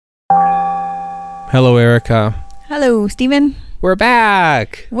Hello, Erica. Hello, Stephen. We're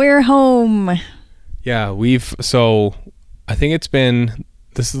back. We're home. Yeah, I think this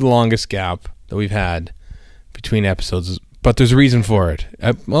is the longest gap that we've had between episodes, but there's a reason for it.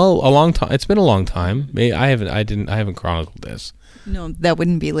 A long time. It's been a long time. I haven't chronicled this. No, that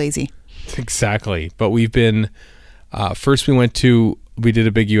wouldn't be lazy. Exactly. But we've been, first we did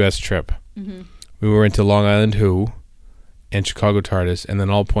a big U.S. trip. Mm-hmm. We went to Long Island Who and Chicago TARDIS, and then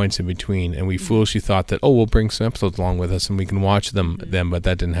all points in between. And we foolishly thought that, we'll bring some episodes along with us and we can watch them, but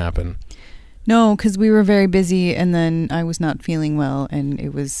that didn't happen. No, because we were very busy, and then I was not feeling well, and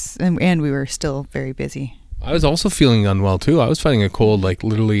we were still very busy. I was also feeling unwell too. I was fighting a cold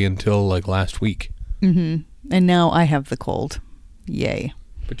literally until last week. Mm-hmm. And now I have the cold. Yay.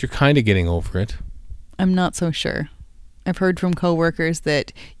 But you're kind of getting over it. I'm not so sure. I've heard from coworkers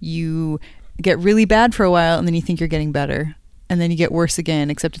that you get really bad for a while, and then you think you're getting better. And then you get worse again,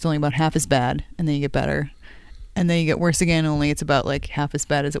 except it's only about half as bad, and then you get better. And then you get worse again, only it's about half as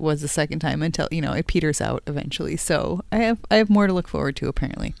bad as it was the second time until, it peters out eventually. So I have more to look forward to,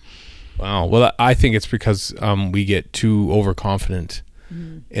 apparently. Wow. Well, I think it's because we get too overconfident.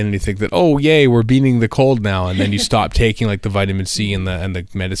 Mm-hmm. And you think that, yay, we're beating the cold now. And then you stop taking the vitamin C and the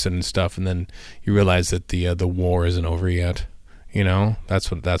medicine and stuff. And then you realize that the war isn't over yet.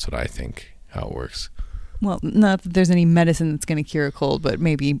 That's what I think, how it works. Well, not that there's any medicine that's going to cure a cold, but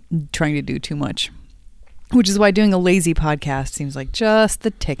maybe trying to do too much. Which is why doing a lazy podcast seems like just the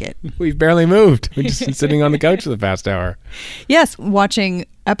ticket. We've barely moved. We've just been sitting on the couch for the past hour. Yes, watching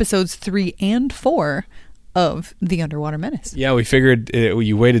episodes 3 and 4 of The Underwater Menace. Yeah, we figured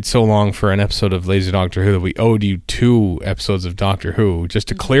you waited so long for an episode of Lazy Doctor Who that we owed you 2 episodes of Doctor Who just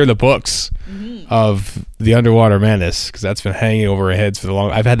to clear the books of The Underwater Menace, because that's been hanging over our heads for the long...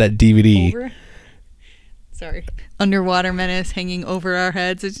 I've had that DVD... Underwater Menace hanging over our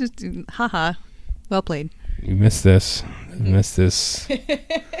heads. It's just, haha. Well played. You missed this. I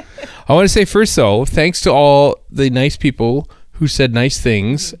want to say first, though, thanks to all the nice people who said nice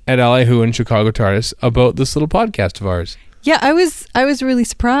things at Ally Who and Chicago TARDIS about this little podcast of ours. Yeah, I was really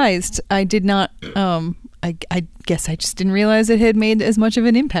surprised. I did not... I guess I just didn't realize it had made as much of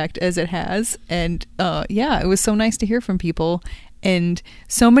an impact as it has. And it was so nice to hear from people. And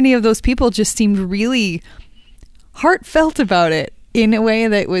so many of those people just seemed really heartfelt about it in a way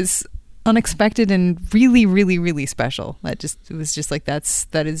that was unexpected and really, really, really special. It was just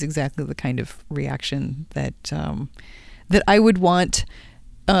that is exactly the kind of reaction that I would want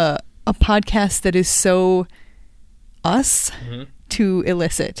a podcast that is so us to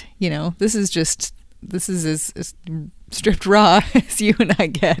elicit. This is as stripped raw as you and I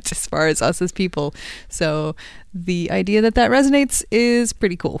get as far as us as people. So the idea that resonates is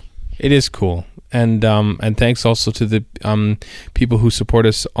pretty cool. It is cool. And thanks also to the people who support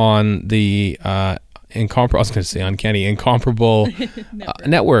us on the Uncanny Incomparable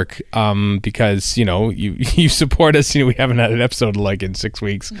network, because you support us. We haven't had an episode in 6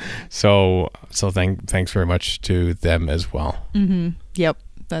 weeks, so thanks very much to them as well. Mm-hmm. Yep,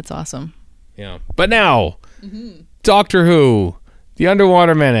 that's awesome. Yeah, but now Doctor Who, The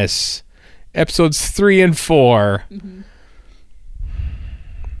Underwater Menace, episodes 3 and 4. Mm-hmm.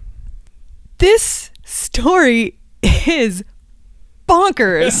 This story is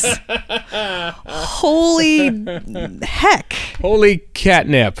bonkers. Holy heck. Holy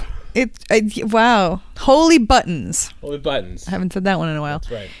catnip. Wow. Holy buttons. Holy buttons. I haven't said that one in a while.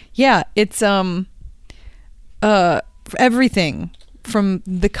 That's right. Yeah, it's everything from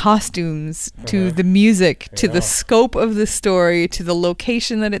the costumes to the music to the scope of the story to the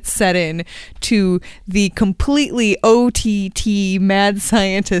location that it's set in to the completely OTT mad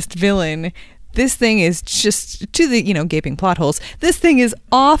scientist villain. This thing is just, to the gaping plot holes, this thing is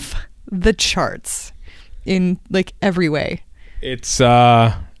off the charts in every way. It's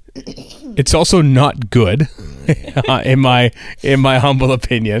also not good in my humble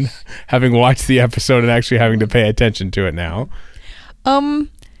opinion, having watched the episode and actually having to pay attention to it now.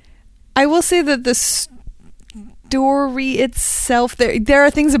 I will say that the story itself, there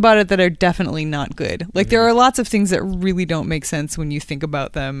are things about it that are definitely not good. There are lots of things that really don't make sense when you think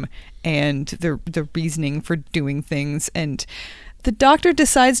about them and the reasoning for doing things. And the Doctor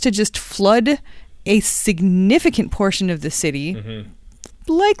decides to just flood a significant portion of the city,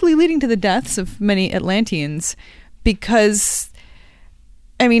 likely leading to the deaths of many Atlanteans, because...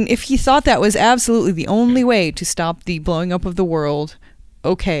 if he thought that was absolutely the only way to stop the blowing up of the world,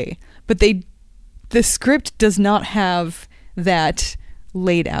 okay. But the script does not have that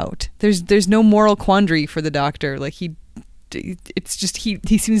laid out. There's no moral quandary for the Doctor. It's just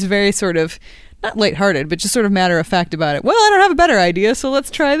he seems very sort of not lighthearted, but just sort of matter of fact about it. Well, I don't have a better idea, so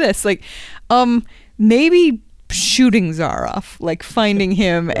let's try this. maybe shooting Zaroff, like finding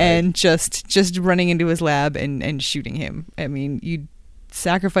him Right. and just running into his lab and shooting him. I mean, you'd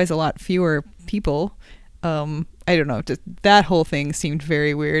sacrifice a lot fewer people. I don't know. Just, that whole thing seemed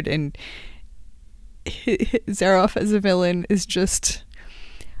very weird, and Zaroff as a villain is just...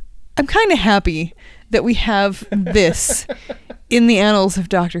 I'm kind of happy that we have this in the annals of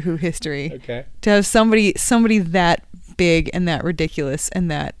Doctor Who history. Okay. To have somebody that big and that ridiculous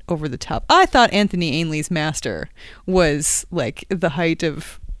and that over the top. I thought Anthony Ainley's Master was like the height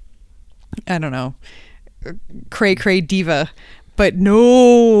of, I don't know, cray diva, but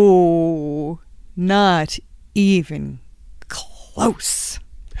no, not even close.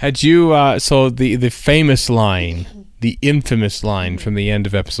 Had you so the famous line, the infamous line from the end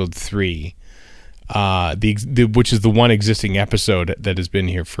of episode 3, which is the one existing episode that has been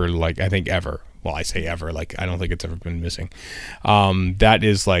here for like I think ever. Well, I say ever, like I don't think it's ever been missing. That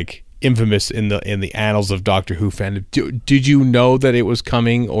is like infamous in the annals of Doctor Who fandom. Did you know that it was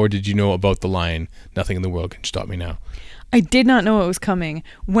coming, or did you know about the line "Nothing in the world can stop me now"? I did not know it was coming.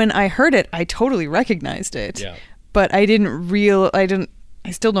 When I heard it, I totally recognized it. Yeah. But I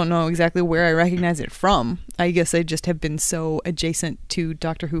still don't know exactly where I recognize it from. I guess I just have been so adjacent to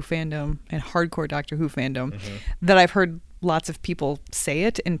Doctor Who fandom and hardcore Doctor Who fandom that I've heard lots of people say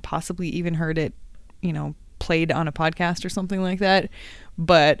it and possibly even heard it, played on a podcast or something like that.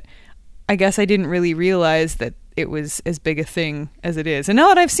 But I guess I didn't really realize that it was as big a thing as it is. And now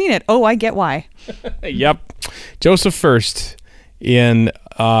that I've seen it, I get why. Yep. Joseph First in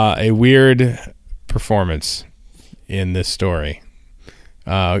a weird performance in this story.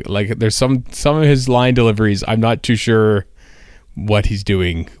 Like there's some of his line deliveries, I'm not too sure what he's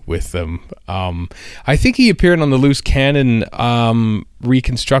doing with them. I think he appeared on the Loose Cannon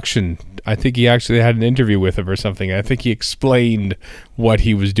reconstruction. I think he actually had an interview with him or something. I think he explained what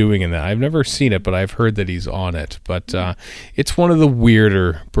he was doing in that. I've never seen it, but I've heard that he's on it. But it's one of the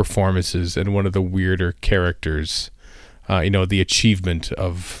weirder performances and one of the weirder characters. The achievement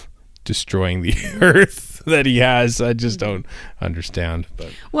of destroying the Earth that he has, I just don't understand.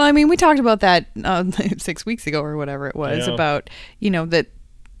 But well, I mean, we talked about that 6 weeks ago or whatever it was, about that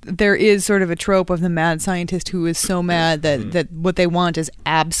there is sort of a trope of the mad scientist who is so mad that what they want is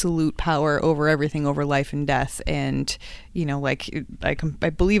absolute power over everything, over life and death. And like I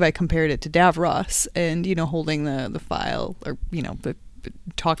believe I compared it to Davros and holding the file, or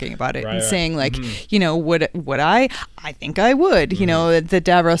talking about it, and saying like, would I think I would, that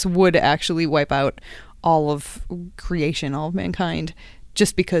Davros would actually wipe out all of creation, all of mankind,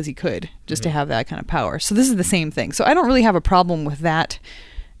 just because he could, just to have that kind of power. So this is the same thing. So I don't really have a problem with that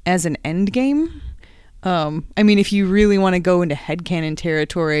as an end game. I mean, if you really want to go into headcanon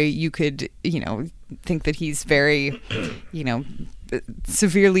territory, you could, think that he's very,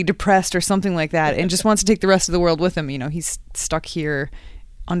 severely depressed or something like that, and just wants to take the rest of the world with him. He's stuck here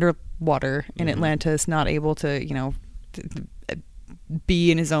underwater in Atlantis, not able to,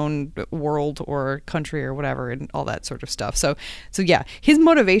 be in his own world or country or whatever, and all that sort of stuff. So yeah, his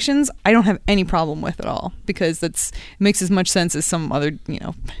motivations I don't have any problem with at all, because it makes as much sense as some other,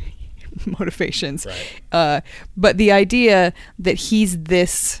 motivations. Right. But the idea that he's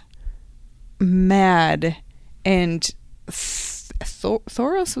this mad and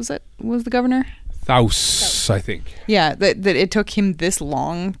Thoros was the governor? Thaus, I think. Yeah, that it took him this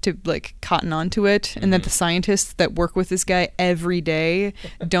long to like cotton onto it, and that the scientists that work with this guy every day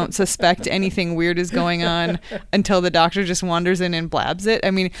don't suspect anything weird is going on until the doctor just wanders in and blabs it. I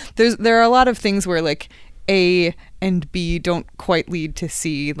mean, there are a lot of things where like A and B don't quite lead to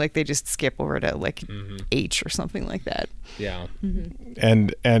C, like they just skip over to like H or something like that. Yeah.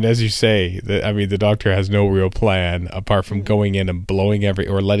 And as you say, the doctor has no real plan apart from going in and blowing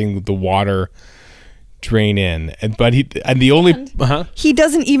or letting the water drain in, he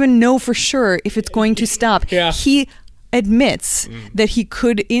doesn't even know for sure if it's going to stop. Yeah. He admits that he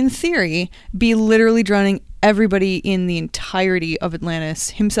could, in theory, be literally drowning everybody in the entirety of Atlantis,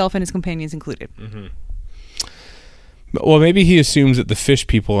 himself and his companions included. Well, maybe he assumes that the fish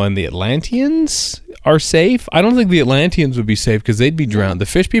people and the Atlanteans are safe. I don't think the Atlanteans would be safe because they'd be drowned. The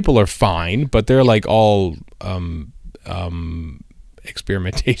fish people are fine, but they're like all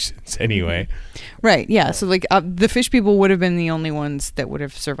experimentations anyway. Right, yeah. So like the fish people would have been the only ones that would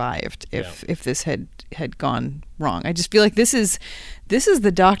have survived if this had gone wrong. I just feel like this is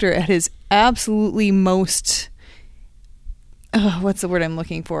the doctor at his absolutely most what's the word I'm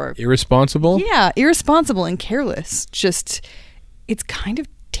looking for? Irresponsible? Yeah, irresponsible and careless. Just, it's kind of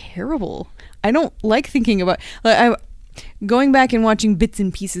terrible. I don't like thinking about... going back and watching bits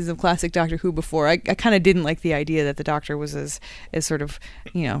and pieces of classic Doctor Who before, I kind of didn't like the idea that the Doctor was as sort of,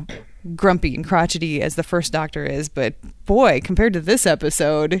 grumpy and crotchety as the first Doctor is, but boy, compared to this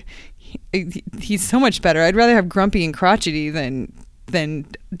episode, he's so much better. I'd rather have grumpy and crotchety than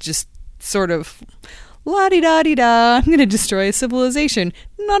just sort of la-di-da-di-da, I'm going to destroy a civilization,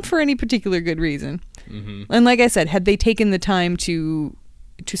 not for any particular good reason. Mm-hmm. And like I said, had they taken the time to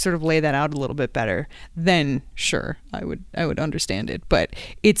sort of lay that out a little bit better, then sure, I would understand it. But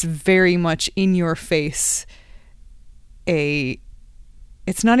it's very much in your face.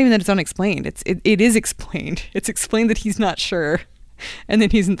 It's not even that it's unexplained. It is explained. It's explained that he's not sure, and then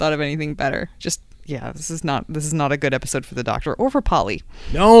he hasn't thought of anything better. Just yeah, this is not a good episode for the Doctor or for Polly.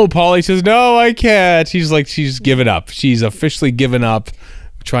 No, Polly says no, I can't. She's given up. She's officially given up,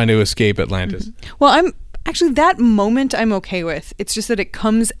 trying to escape Atlantis. Mm-hmm. Well, I'm actually that moment I'm okay with. It's just that it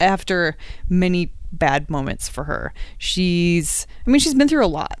comes after many bad moments for her. She's been through a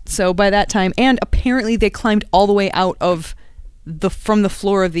lot. So by that time, and apparently they climbed all the way out of from the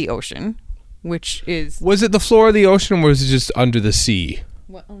floor of the ocean, which is... Was it the floor of the ocean, or was it just under the sea?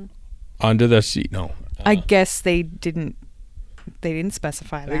 What? Under the sea? No. I guess they didn't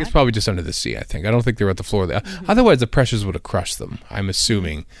specify that. I think it's probably just under the sea, I think. I don't think they were at the floor. Otherwise, the pressures would have crushed them, I'm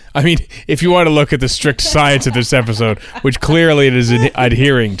assuming. I mean, if you want to look at the strict science of this episode, which clearly it is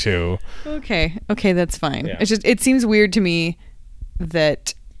adhering to. Okay, that's fine. Yeah. It's just, it seems weird to me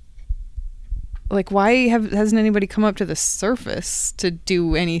that... Like, why hasn't anybody come up to the surface to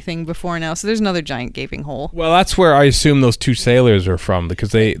do anything before now? So there's another giant gaping hole. Well, that's where I assume those two sailors are from,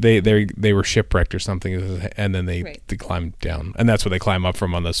 because they were shipwrecked or something, and then they climbed down, and that's where they climb up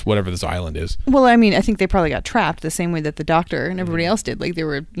from on this whatever this island is. Well, I mean, I think they probably got trapped the same way that the Doctor and everybody else did. Like they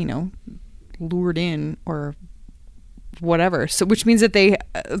were, lured in or whatever. So, which means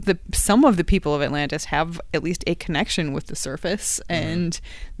that some of the people of Atlantis have at least a connection with the surface, and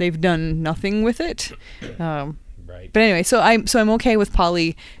they've done nothing with it. Right. But anyway, so I'm okay with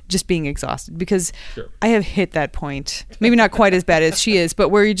Polly just being exhausted, because I have hit that point. Maybe not quite as bad as she is, but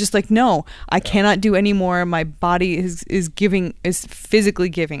where you're just like, no, I cannot do any more. My body is physically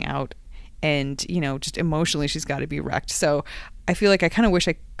giving out, and just emotionally she's got to be wrecked. So I feel like I kind of wish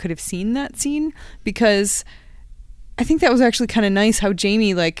I could have seen that scene, because I think that was actually kind of nice how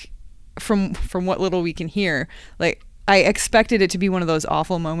Jamie, like, from what little we can hear, like, I expected it to be one of those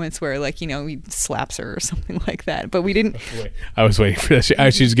awful moments where, like, he slaps her or something like that, but we didn't. I was waiting for this.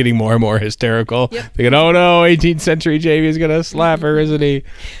 She's getting more and more hysterical. Yep. Thinking, oh no, 18th century Jamie's going to slap her, isn't he?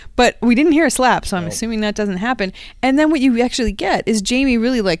 But we didn't hear a slap, so I'm assuming that doesn't happen. And then what you actually get is Jamie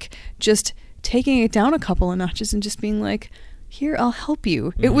really, like, just taking it down a couple of notches and just being like, here, I'll help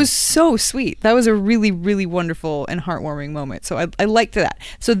you. It was so sweet. That was a really, really wonderful and heartwarming moment. So I liked that.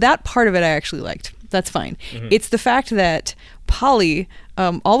 So that part of it I actually liked. That's fine. Mm-hmm. It's the fact that Polly,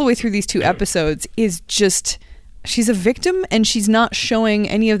 all the way through these two episodes, is just, she's a victim, and she's not showing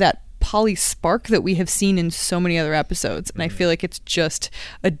any of that Polly spark that we have seen in so many other episodes. And I feel like it's just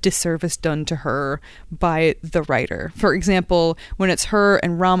a disservice done to her by the writer. For example, when it's her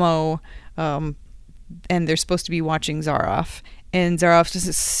and Ramo, and they're supposed to be watching Zaroff, and Zaroff does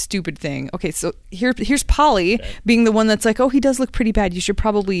this stupid thing. Okay, so here's Polly being the one that's like, oh, he does look pretty bad. You should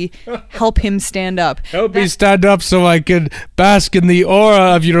probably help him stand up. Help me stand up so I can bask in the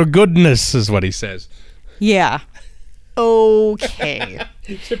aura of your goodness, is what he says. Yeah. Okay.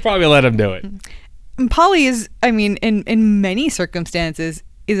 You should probably let him do it. And Polly is, I mean, in many circumstances,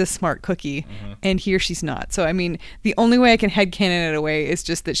 is a smart cookie, and here she's not. So, I mean, the only way I can headcanon it away is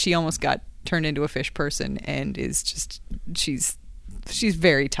just that she almost got turned into a fish person, and is just, she's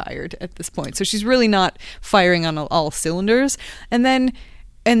very tired at this point. So she's really not firing on all cylinders. And then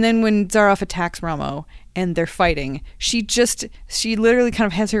when Zaroff attacks Ramo and they're fighting, she literally kind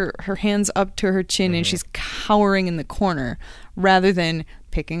of has her hands up to her chin, and she's cowering in the corner rather than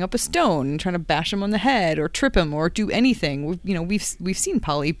picking up a stone and trying to bash him on the head or trip him or do anything. We've seen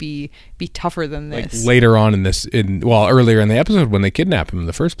Polly be tougher than this. Like later on earlier in the episode when they kidnap him in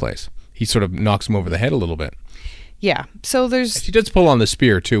the first place, he sort of knocks him over the head a little bit. Yeah. So she does pull on the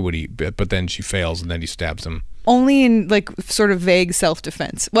spear too but then she fails, and then he stabs him. Only in, like, sort of vague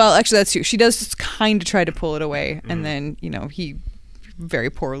self-defense. Well, actually, that's true. She does kind of try to pull it away, and then, he very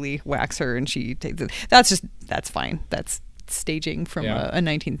poorly whacks her, and she takes it. That's fine. That's staging from a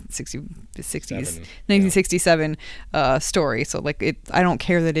 1967 story. So, like, I don't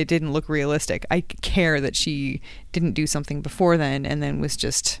care that it didn't look realistic. I care that she didn't do something before then, and then was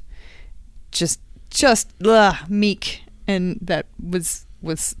just meek, and that was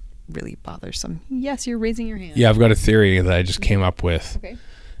really bothersome. Yes, you're raising your hand. Yeah, I've got a theory that I just came up with. Okay.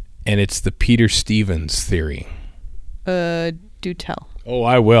 And it's the Peter Stevens theory. Do tell. Oh,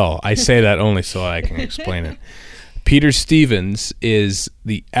 I will. I say that only so I can explain it. Peter Stevens is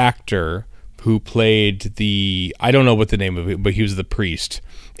the actor who played I don't know what the name of it, but he was the priest.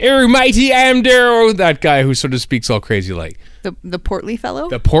 "Oh, mighty Amdo," that guy who sort of speaks all crazy like. The portly fellow?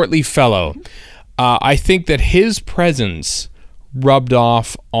 The portly fellow. I think that his presence rubbed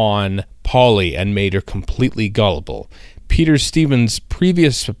off on Polly and made her completely gullible. Peter Stevens'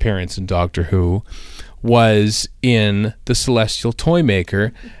 previous appearance in Doctor Who was in The Celestial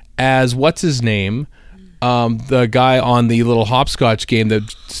Toymaker as, what's his name? The guy on the little hopscotch game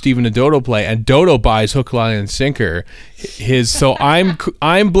that Stephen and Dodo play, and Dodo buys hook, line, and sinker. So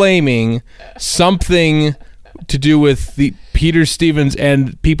I'm blaming something to do with the Peter Stevens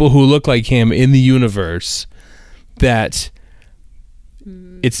and people who look like him in the universe, that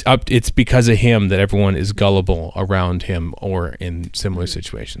it's because of him that everyone is gullible around him or in similar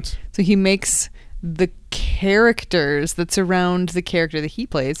situations. So he makes the characters that surround the character that he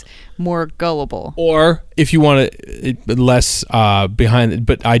plays more gullible. Or if you want to less behind it,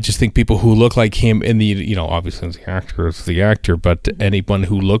 but I just think people who look like him in the, obviously the actor is the actor, but anyone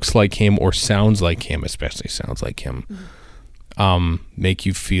who looks like him or sounds like him, especially sounds like him, make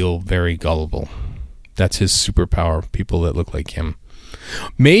you feel very gullible. That's his superpower, people that look like him.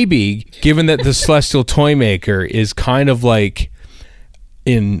 Maybe, given that the Celestial Toymaker is kind of like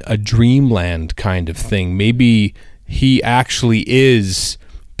in a dreamland kind of thing, maybe he actually is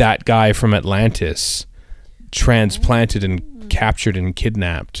that guy from Atlantis, transplanted and captured and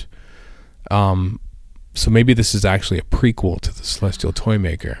kidnapped. So maybe this is actually a prequel to the Celestial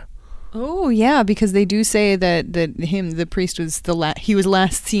Toymaker. Oh yeah, because they do say that the priest was he was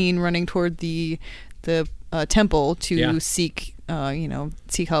last seen running toward the temple to seek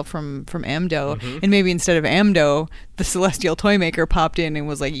help from Amdo, and maybe instead of Amdo, the Celestial Toymaker popped in and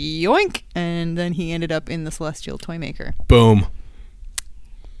was like yoink, and then he ended up in the Celestial Toymaker. Boom.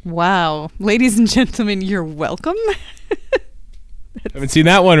 Wow, ladies and gentlemen, you're welcome. Haven't seen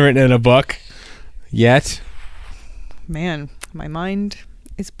that one written in a book yet. Man, my mind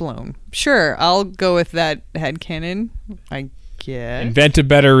is blown. Sure, I'll go with that headcanon, I guess. Invent a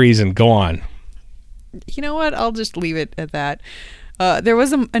better reason. Go on. You know what? I'll just leave it at that. There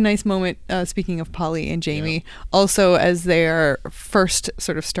was a nice moment, speaking of Polly and Jamie, also as they are first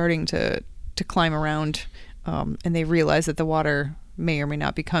sort of starting to climb around, and they realize that the water may or may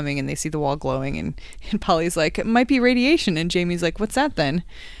not be coming, and they see the wall glowing, and Polly's like, "It might be radiation," and Jamie's like, "What's that then?"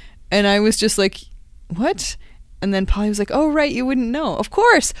 And I was just like, "What?" And then Polly was like, "Oh, right, you wouldn't know." Of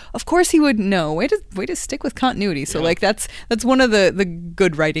course he wouldn't know. Way to stick with continuity. So like that's one of the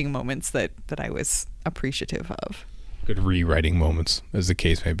good writing moments that I was appreciative of. Good rewriting moments, as the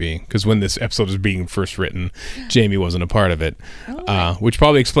case may be, because when this episode was being first written, Jamie wasn't a part of it, which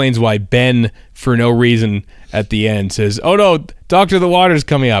probably explains why Ben, for no reason, at the end says, "Oh no, Doctor, the water's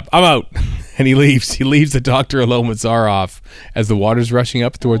coming up. I'm out," and he leaves. He leaves the Doctor alone with Zaroff as the water's rushing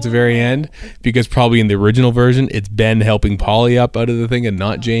up towards the very end, because probably in the original version, it's Ben helping Polly up out of the thing and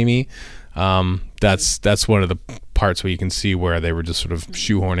not Jamie. That's one of the parts where you can see where they were just sort of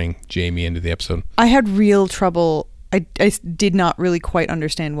shoehorning Jamie into the episode. I had real trouble. I did not really quite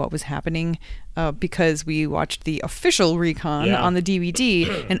understand what was happening because we watched the official recon on the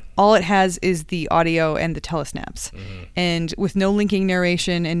DVD, and all it has is the audio and the telesnaps. And with no linking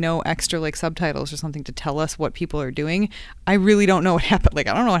narration and no extra like subtitles or something to tell us what people are doing, I really don't know what happened. Like,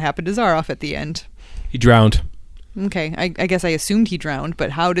 I don't know what happened to Zaroff at the end. He drowned. Okay, I guess I assumed he drowned,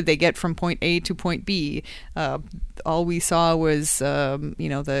 but how did they get from point A to point B? All we saw was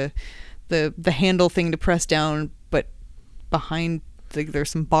the handle thing to press down, but behind there's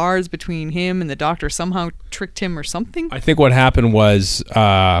some bars between him and the Doctor. Somehow tricked him or something. I think what happened was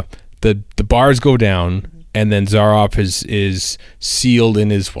the bars go down, and then Zaroff is sealed in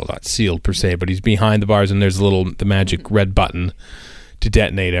his, well, not sealed per se, but he's behind the bars, and there's the magic red button to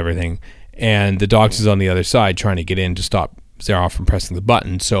detonate everything. And the Doctor's on the other side trying to get in to stop Zaroff from pressing the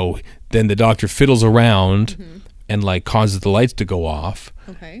button. So then the Doctor fiddles around and like causes the lights to go off.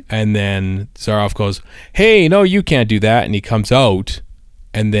 Okay. And then Zaroff goes, "Hey, no, you can't do that." And he comes out,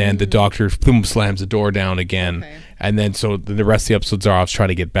 and then the Doctor boom slams the door down again. Okay. And then so the rest of the episode, Zaroff's trying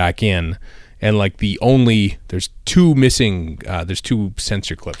to get back in. And like there's two missing, there's two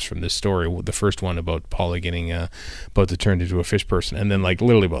censor clips from this story. The first one about Polly getting about to turn into a fish person, and then like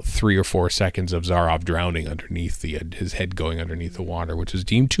literally about 3 or 4 seconds of Zaroff drowning underneath his head going underneath the water, which was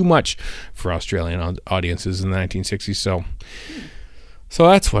deemed too much for Australian audiences in the 1960s. So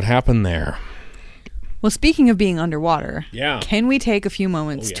that's what happened there. Well, speaking of being underwater, can we take a few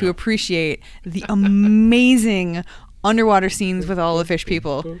moments to appreciate the amazing underwater scenes with all the fish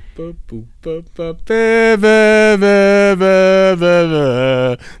people?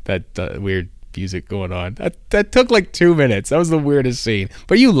 That weird music going on. That took like 2 minutes. That was the weirdest scene.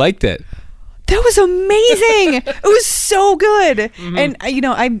 But you liked it. That was amazing. It was so good. Mm-hmm. And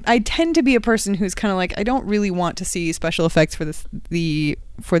I tend to be a person who's kind of like, I don't really want to see special effects for the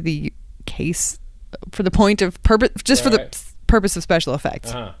case, for the point of purpose, just for the purpose of special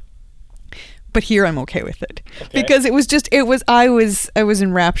effects. But here I'm okay with it because I was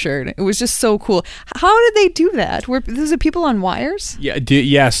enraptured. It was just so cool. How did they do that? Those are people on wires? Yeah.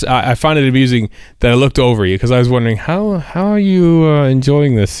 Yes. I found it amusing that I looked over you because I was wondering how are you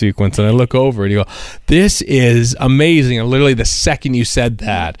enjoying this sequence? And I look over and you go, "This is amazing!" And literally the second you said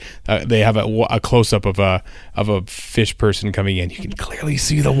that, they have a close up of a fish person coming in. You can clearly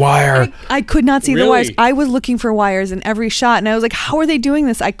see the wire. I could not see the wires. I was looking for wires in every shot, and I was like, "How are they doing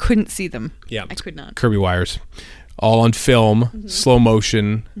this?" I couldn't see them. Yeah, I could not. Kirby wires, all on film, slow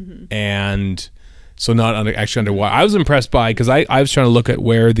motion, and so not actually underwater. I was impressed by because I was trying to look at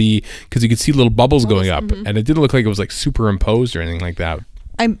where because you could see little bubbles going up, and it didn't look like it was like superimposed or anything like that.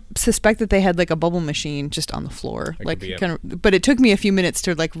 I suspect that they had like a bubble machine just on the floor, but it took me a few minutes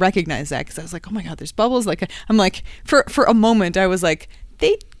to like recognize that because I was like, oh my god, there's bubbles. Like I'm like for a moment I was like,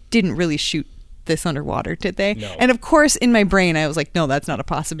 they didn't really shoot this underwater, did they? No. And of course in my brain I was like, no, that's not a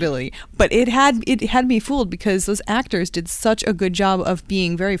possibility. But it had me fooled because those actors did such a good job of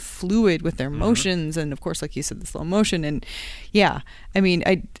being very fluid with their motions, and of course, like you said, the slow motion. And yeah, I mean,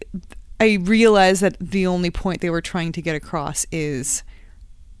 I realized that the only point they were trying to get across is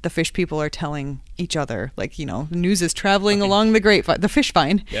the fish people are telling each other, like, the news is traveling along the fish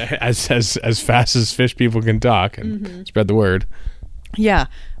vine. Yeah, as fast as fish people can talk and spread the word. Yeah,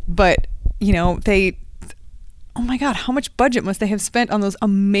 but they, oh my god, how much budget must they have spent on those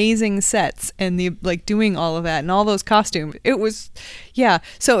amazing sets and the like doing all of that and all those costumes? It was, yeah.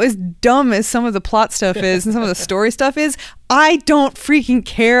 So as dumb as some of the plot stuff is and some of the story stuff is, I don't freaking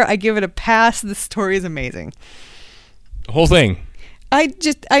care. I give it a pass. The story is amazing. The whole thing. I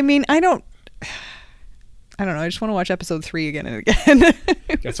don't know. I just want to watch episode 3 again and again.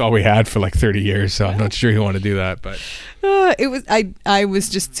 That's all we had for like 30 years, so I'm not sure you want to do that. But I was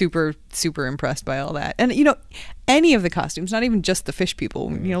just super, super impressed by all that. And, any of the costumes, not even just the fish people.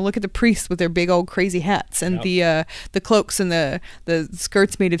 Look at the priests with their big old crazy hats and the cloaks and the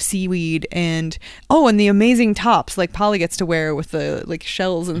skirts made of seaweed and the amazing tops like Polly gets to wear with the like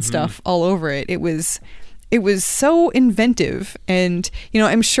shells and stuff all over it. It was so inventive, and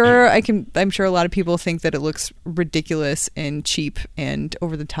I'm sure a lot of people think that it looks ridiculous and cheap and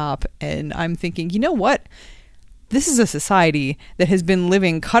over the top, and I'm thinking, you know what? This is a society that has been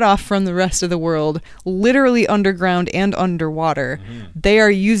living cut off from the rest of the world, literally underground and underwater. They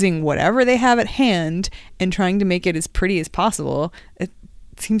are using whatever they have at hand and trying to make it as pretty as possible. It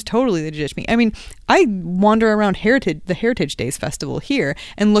seems totally legit to me. I mean, I wander around the Heritage Days Festival here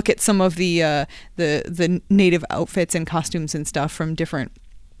and look at some of the native outfits and costumes and stuff from different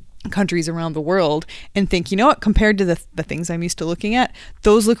countries around the world and think, you know what, compared to the things I'm used to looking at,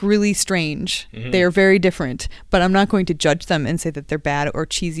 those look really strange. They are very different, but I'm not going to judge them and say that they're bad or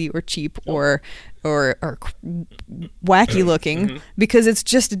cheesy or cheap or wacky looking because it's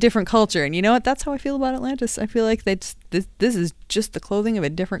just a different culture. And you know what? That's how I feel about Atlantis. I feel like this is just the clothing of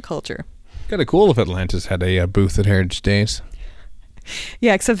a different culture. Kind of cool if Atlantis had a booth at Heritage Days.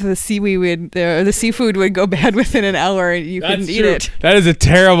 Yeah, except for the seafood would go bad within an hour and you couldn't eat it. That is a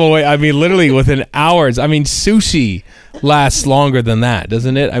terrible way. I mean, literally within hours. I mean, sushi lasts longer than that,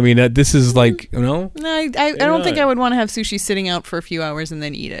 doesn't it? I mean, this is like, No, I don't think I would want to have sushi sitting out for a few hours and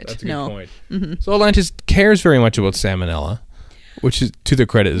then eat it. That's a good point. So Atlantis cares very much about salmonella, which is, to their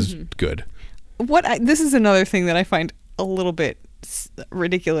credit, is good. This is another thing that I find a little bit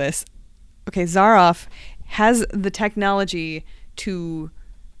ridiculous. Okay, Zaroff has the technology to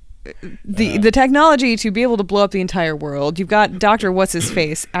the technology to be able to blow up the entire world. You've got Dr. What's His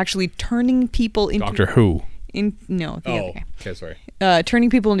Face actually turning people into Doctor Who. Other guy. Okay, sorry.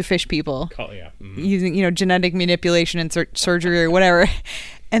 Turning people into fish people. Using genetic manipulation and surgery or whatever,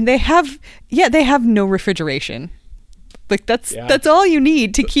 and they have no refrigeration. Like that's all you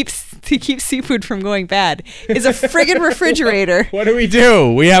need to keep seafood from going bad is a friggin' refrigerator. What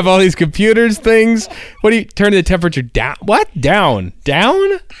do? We have all these computers things. What do you turn the temperature down? What? Down?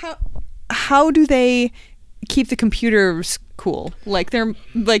 How do they keep the computers cool?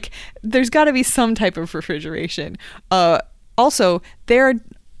 There's got to be some type of refrigeration. Also, they're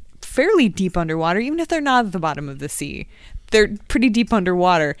fairly deep underwater, even if they're not at the bottom of the sea. They're pretty deep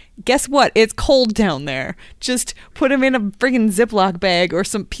underwater. Guess what? It's cold down there. Just put them in a friggin' Ziploc bag or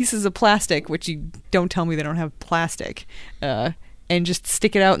some pieces of plastic, which you don't tell me they don't have plastic, and just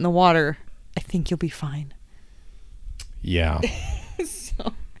stick it out in the water. I think you'll be fine. Yeah.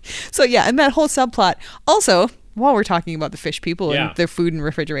 So yeah, and that whole subplot. Also, while we're talking about the fish people Yeah. and their food and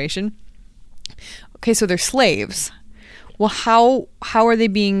refrigeration. Okay, so they're slaves. Well, how are they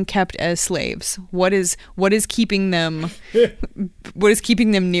being kept as slaves? What is keeping them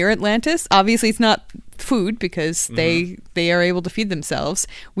near Atlantis? Obviously, it's not food because they are able to feed themselves.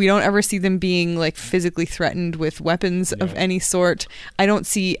 We don't ever see them being like physically threatened with weapons of any sort. I don't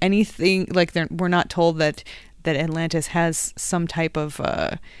see anything like we're not told that Atlantis has some type of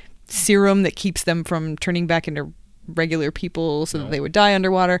serum that keeps them from turning back into regular people so that they would die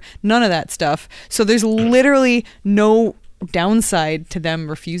underwater. None of that stuff. So there's literally no downside to them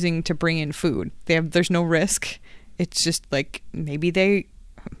refusing to bring in food. There's no risk. It's just like maybe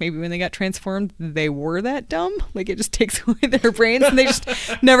when they got transformed they were that dumb. Like it just takes away their brains and they just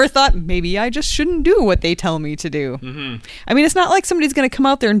never thought maybe I just shouldn't do what they tell me to do. I mean, it's not like somebody's going to come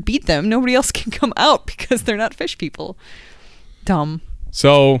out there and beat them. Nobody else can come out because they're not fish people. Dumb.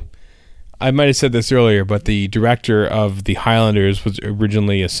 So I might have said this earlier, but the director of the Highlanders was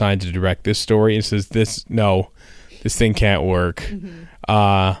originally assigned to direct this story. It says this thing can't work.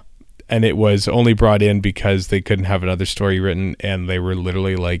 And it was only brought in because they couldn't have another story written, and they were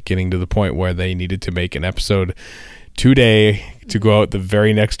literally like getting to the point where they needed to make an episode today to go out the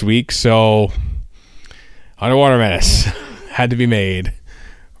very next week. So Underwater Menace had to be made,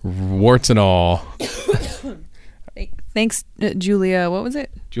 warts and all. Thanks, Julia. What was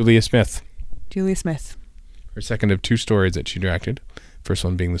it? Julia Smith. Julia Smith. Her second of two stories that she directed. First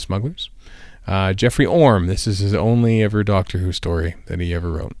one being The Smugglers. Jeffrey Orm. This is his only ever Doctor Who story that he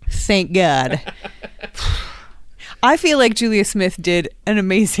ever wrote. Thank God. I feel like Julia Smith did an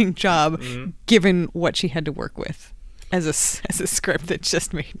amazing job given what she had to work with as a script that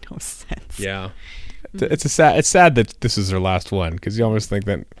just made no sense. Yeah. It's sad that this is her last one because you almost think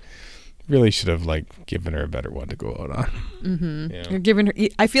that really should have like given her a better one to go out on. Yeah. You're giving her.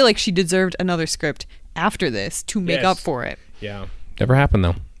 I feel like she deserved another script after this to make up for it. Yeah. Never happened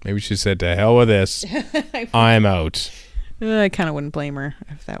though. Maybe she said, "To hell with this, I'm out." I kind of wouldn't blame her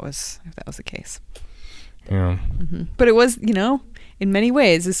if that was the case. Yeah. But it was, in many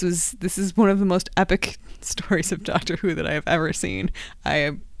ways, this is one of the most epic stories of Doctor Who that I have ever seen.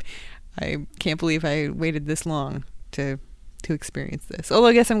 I can't believe I waited this long to experience this. Although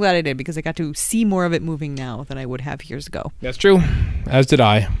I guess I'm glad I did because I got to see more of it moving now than I would have years ago. That's true. As did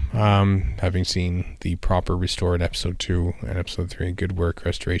I. Having seen the proper restored episode 2 and episode 3. Good work,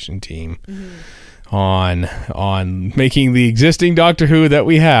 restoration team, on making the existing Doctor Who that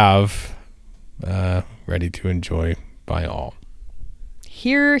we have ready to enjoy by all.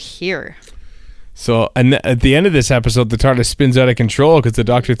 Hear, hear. So, and at the end of this episode, the TARDIS spins out of control because the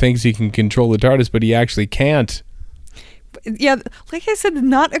Doctor thinks he can control the TARDIS, but he actually can't. Yeah, like I said,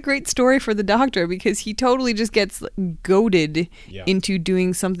 not a great story for the Doctor because he totally just gets goaded into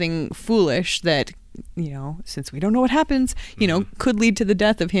doing something foolish that, since we don't know what happens, could lead to the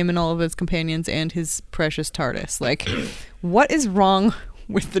death of him and all of his companions and his precious TARDIS. Like, what is wrong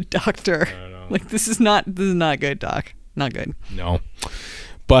with the Doctor? I don't know. Like, this is not good, Doc. Not good. No.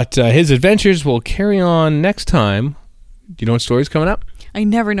 But his adventures will carry on next time. Do you know what story's coming up? I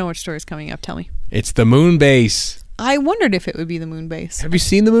never know which story's coming up. Tell me. It's the Moon Base. I wondered if it would be the Moon Base. Have you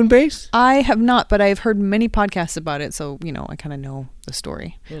seen the Moon Base? I have not, but I've heard many podcasts about it, so, I kind of know the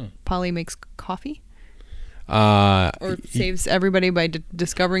story. Polly makes coffee? Or saves everybody by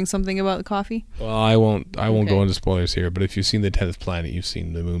discovering something about the coffee? Well, I won't go into spoilers here, but if you've seen the 10th Planet, you've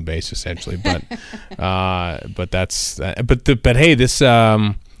seen the Moon Base, essentially. But but hey, this 2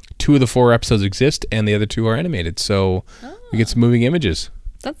 of the 4 episodes exist, and the other 2 are animated, so we get some moving images.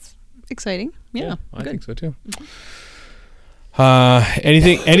 That's exciting. Yeah, I think so too.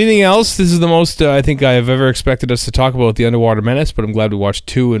 Anything else? This is the most I think I've ever expected us to talk about the Underwater Menace, but I'm glad we watched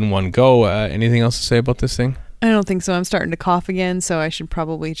 2 in one go. Anything else to say about this thing? I don't think so. I'm starting to cough again, so I should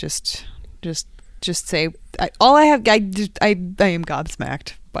probably just say I am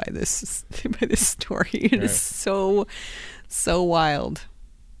gobsmacked by this story. It is so wild.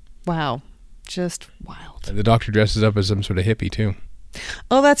 Wow, just wild. And the Doctor dresses up as some sort of hippie too.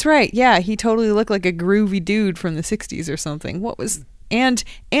 Oh, that's right. Yeah, he totally looked like a groovy dude from the 60s or something. What was... And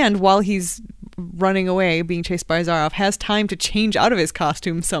while he's running away, being chased by Zaroff, has time to change out of his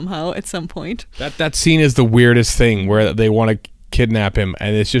costume somehow at some point. That scene is the weirdest thing, where they want to kidnap him,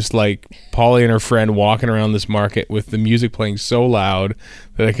 and it's just like Polly and her friend walking around this market with the music playing so loud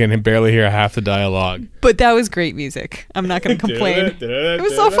that I can barely hear half the dialogue. But that was great music. I'm not going to complain. It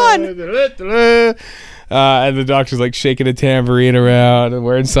was so fun. And the Doctor's like shaking a tambourine around and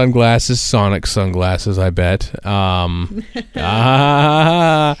wearing sunglasses, Sonic sunglasses, I bet.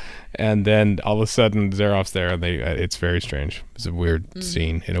 And then all of a sudden, Zaroff's there, and it's very strange. It's a weird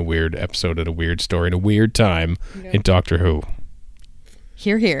scene in a weird episode, at a weird story, in a weird time in Doctor Who.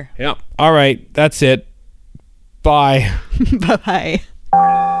 Hear, hear. Yeah. All right, that's it. Bye. Bye-bye.